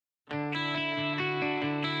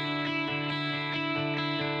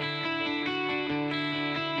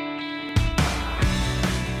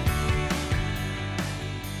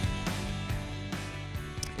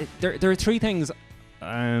there are three things.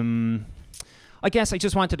 I guess I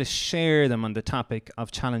just wanted to share them on the topic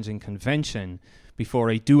of challenging convention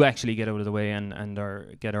before I do actually get out of the way and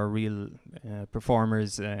get our real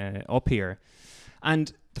performers up here.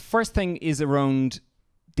 And the first thing is around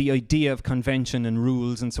the idea of convention and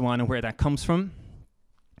rules and so on and where that comes from.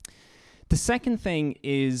 The second thing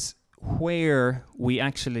is where we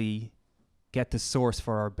actually get the source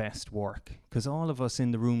for our best work, because all of us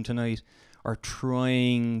in the room tonight are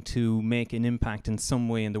trying to make an impact in some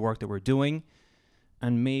way in the work that we're doing,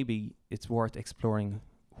 and maybe it's worth exploring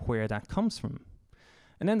where that comes from.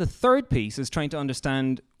 And then the third piece is trying to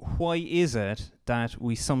understand why is it that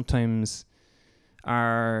we sometimes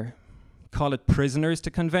are, call it prisoners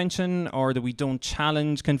to convention, or that we don't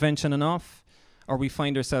challenge convention enough, or we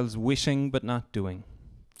find ourselves wishing but not doing.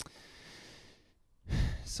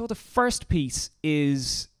 So the first piece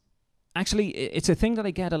is, actually, it's a thing that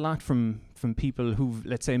I get a lot from people who've,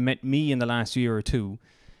 let's say, met me in the last year or two,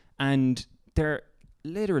 and they're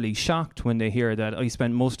literally shocked when they hear that I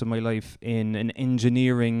spent most of my life in an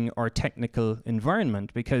engineering or technical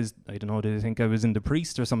environment, because, I don't know, they think I was in the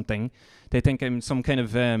priest or something. They think I'm some kind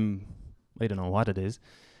of, I don't know what it is.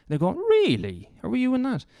 They go, really? Are you in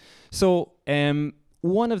that? So,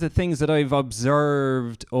 one of the things that I've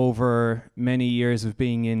observed over many years of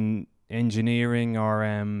being in engineering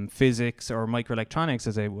or physics or microelectronics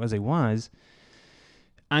as I was,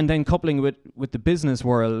 and then coupling with the business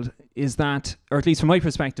world, is that, or at least from my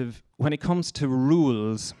perspective, when it comes to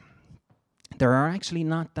rules, there are actually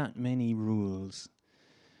not that many rules,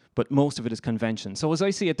 but most of it is convention. So as I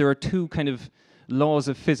see it, there are two kind of laws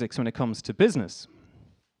of physics when it comes to business.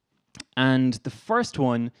 And the first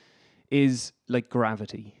one is like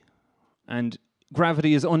gravity. And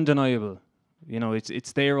gravity is undeniable. You know,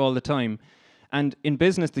 it's there all the time. And in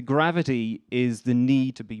business, the gravity is the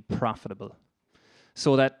need to be profitable.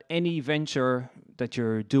 So that any venture that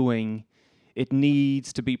you're doing, it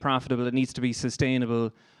needs to be profitable, it needs to be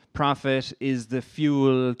sustainable. Profit is the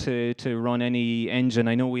fuel to run any engine.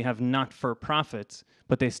 I know we have not-for-profits,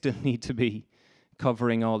 but they still need to be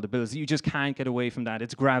covering all the bills. You just can't get away from that.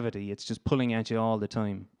 It's gravity. It's just pulling at you all the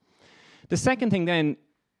time. The second thing then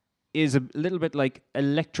is a little bit like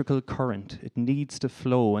electrical current. It needs to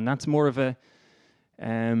flow, and that's more of a,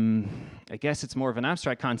 I guess it's more of an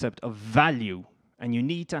abstract concept of value. And you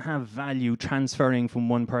need to have value transferring from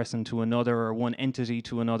one person to another or one entity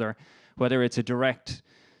to another, whether it's a direct,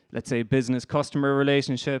 let's say, business-customer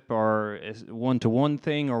relationship or a one-to-one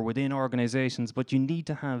thing or within organizations, but you need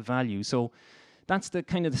to have value. So that's the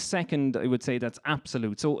kind of the second, I would say, that's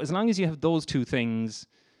absolute. So as long as you have those two things,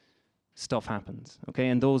 stuff happens, okay?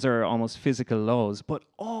 And those are almost physical laws. But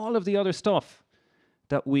all of the other stuff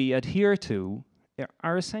that we adhere to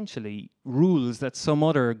are essentially rules that some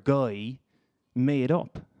other guy made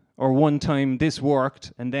up. Or one time this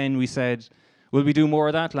worked, and then we said, will we do more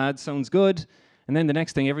of that, lads? Sounds good. And then the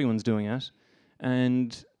next thing, everyone's doing it.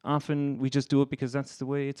 And often we just do it because that's the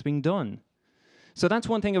way it's being done. So that's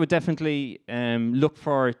one thing I would definitely look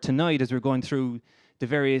for tonight as we're going through the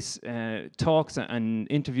various talks and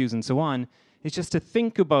interviews and so on, is just to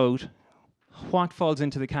think about what falls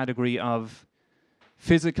into the category of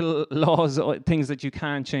physical laws, things that you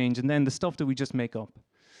can't change, and then the stuff that we just make up.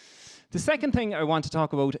 The second thing I want to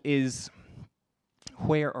talk about is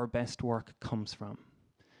where our best work comes from.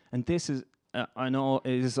 And this is, I know,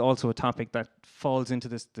 is also a topic that falls into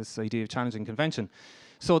this idea of challenging convention.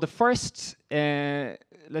 So the first,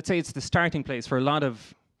 let's say it's the starting place for a lot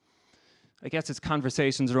of, I guess it's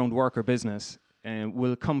conversations around work or business,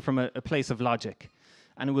 will come from a place of logic.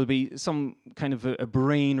 And it will be some kind of a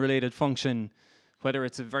brain-related function, whether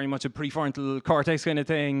it's very much a prefrontal cortex kind of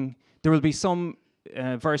thing. There will be some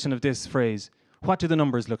version of this phrase: what do the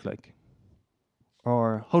numbers look like?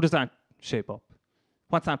 Or how does that shape up?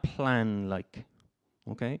 What's that plan like?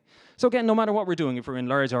 Okay? So again, no matter what we're doing, if we're in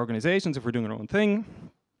large organizations, if we're doing our own thing,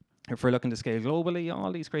 if we're looking to scale globally,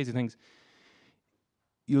 all these crazy things,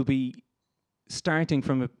 you'll be starting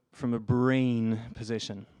from a brain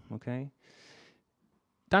position, okay?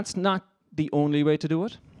 That's not the only way to do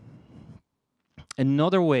it.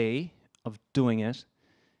 Another way of doing it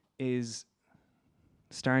is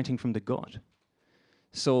starting from the gut.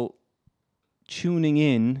 So tuning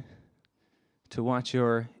in to what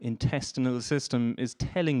your intestinal system is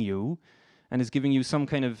telling you and is giving you some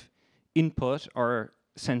kind of input or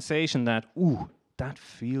sensation that, ooh, that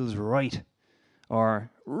feels right, or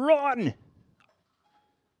run.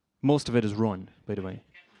 Most of it is run, by the way.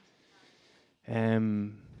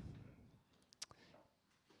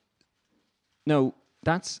 Now,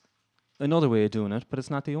 that's another way of doing it, but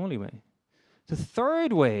it's not the only way. The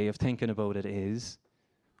third way of thinking about it is,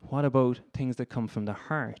 What about things that come from the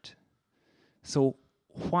heart? So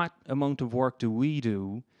what amount of work do we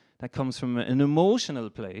do that comes from an emotional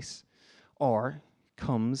place or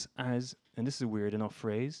comes as, and this is a weird enough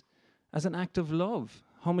phrase, as an act of love?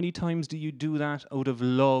 How many times do you do that out of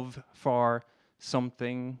love for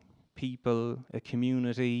something, people, a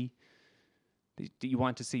community that you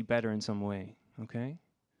want to see better in some way, okay?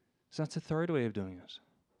 So that's a third way of doing it.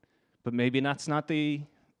 But maybe that's not the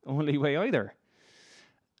only way either.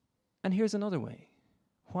 And here's another way.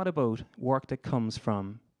 What about work that comes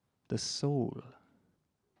from the soul?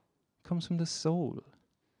 Comes from the soul.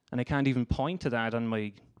 And I can't even point to that on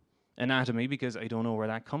my anatomy because I don't know where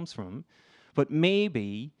that comes from. But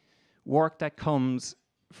maybe work that comes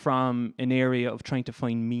from an area of trying to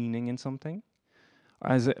find meaning in something,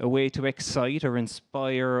 as a way to excite or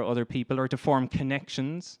inspire other people or to form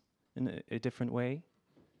connections in a different way.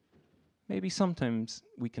 Maybe sometimes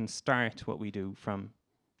we can start what we do from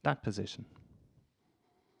that position.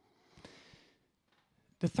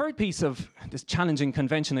 The third piece of this challenging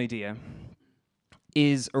convention idea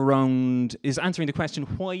is answering the question,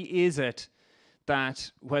 why is it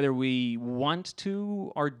that whether we want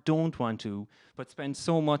to or don't want to, but spend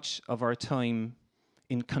so much of our time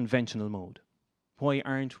in conventional mode? Why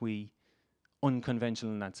aren't we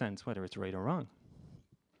unconventional in that sense, whether it's right or wrong?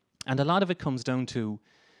 And a lot of it comes down to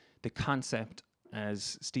the concept,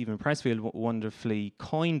 as Stephen Pressfield wonderfully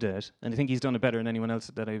coined it, and I think he's done it better than anyone else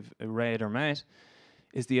that I've read or met,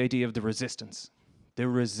 is the idea of the resistance. The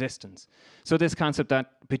resistance. So this concept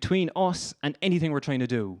that between us and anything we're trying to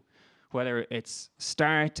do, whether it's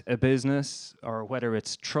start a business or whether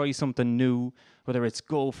it's try something new, whether it's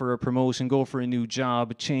go for a promotion, go for a new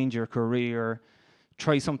job, change your career,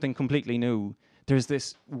 try something completely new, there's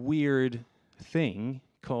this weird thing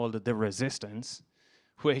called the resistance,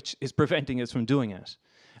 which is preventing us from doing it.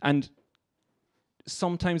 And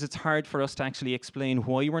sometimes it's hard for us to actually explain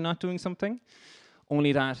why we're not doing something,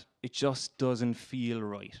 only that it just doesn't feel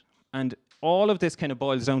right. And all of this kind of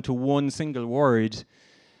boils down to one single word,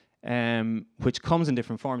 which comes in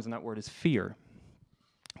different forms, and that word is fear.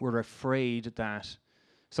 We're afraid that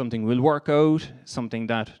something will work out, something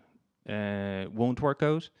that won't work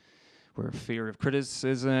out. We're afraid of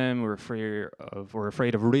criticism, we're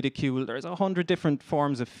afraid of ridicule. There's 100 different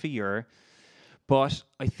forms of fear. But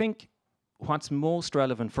I think what's most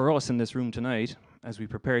relevant for us in this room tonight, as we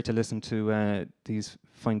prepare to listen to these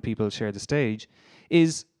fine people share the stage,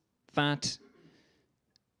 is that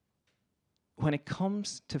when it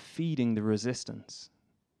comes to feeding the resistance,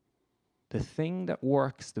 the thing that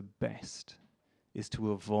works the best is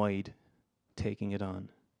to avoid taking it on.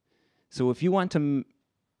 So if you want to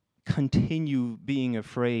continue being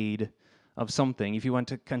afraid of something, if you want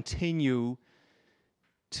to continue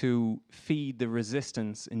to feed the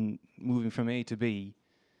resistance in moving from A to B,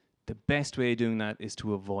 the best way of doing that is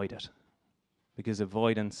to avoid it, because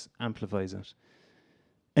avoidance amplifies it.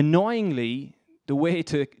 Annoyingly, the way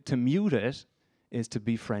to mute it is to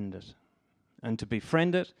befriend it. And to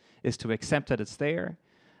befriend it is to accept that it's there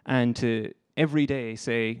and to every day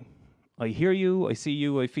say, I hear you, I see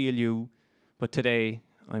you, I feel you, but today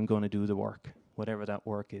I'm going to do the work, whatever that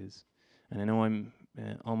work is. And I know I'm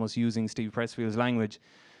almost using Steve Pressfield's language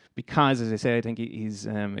because, as I say, I think he's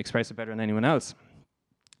expressed it better than anyone else.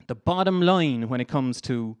 The bottom line when it comes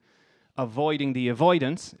to avoiding the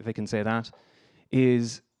avoidance, if I can say that,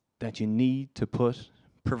 is that you need to put,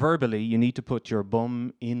 proverbially, you need to put your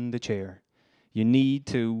bum in the chair. You need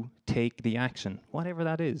to take the action, whatever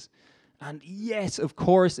that is. And yes, of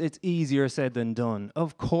course, it's easier said than done.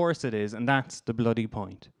 Of course it is, and that's the bloody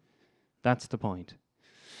point. That's the point.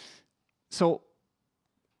 So,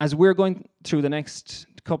 as we're going through the next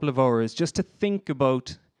couple of hours, just to think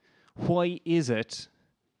about why is it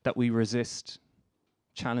that we resist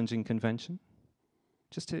challenging convention?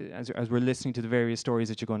 Just to, as we're listening to the various stories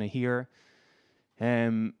that you're going to hear,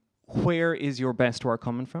 where is your best work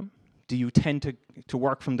coming from? Do you tend to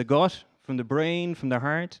work from the gut, from the brain, from the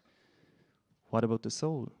heart? What about the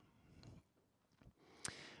soul?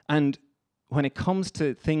 And when it comes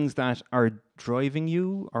to things that are driving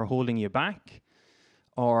you or holding you back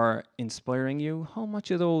or inspiring you, how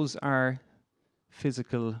much of those are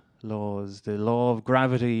physical laws, the law of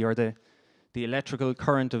gravity or the electrical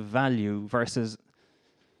current of value versus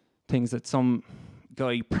things that some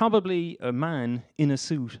guy, probably a man in a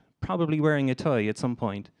suit, probably wearing a tie at some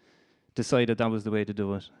point, decided that was the way to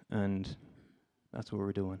do it, and that's what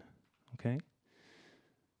we're doing, okay?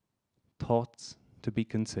 Thoughts to be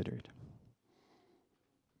considered.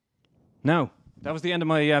 Now, that was the end of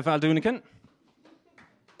my Val Doonican.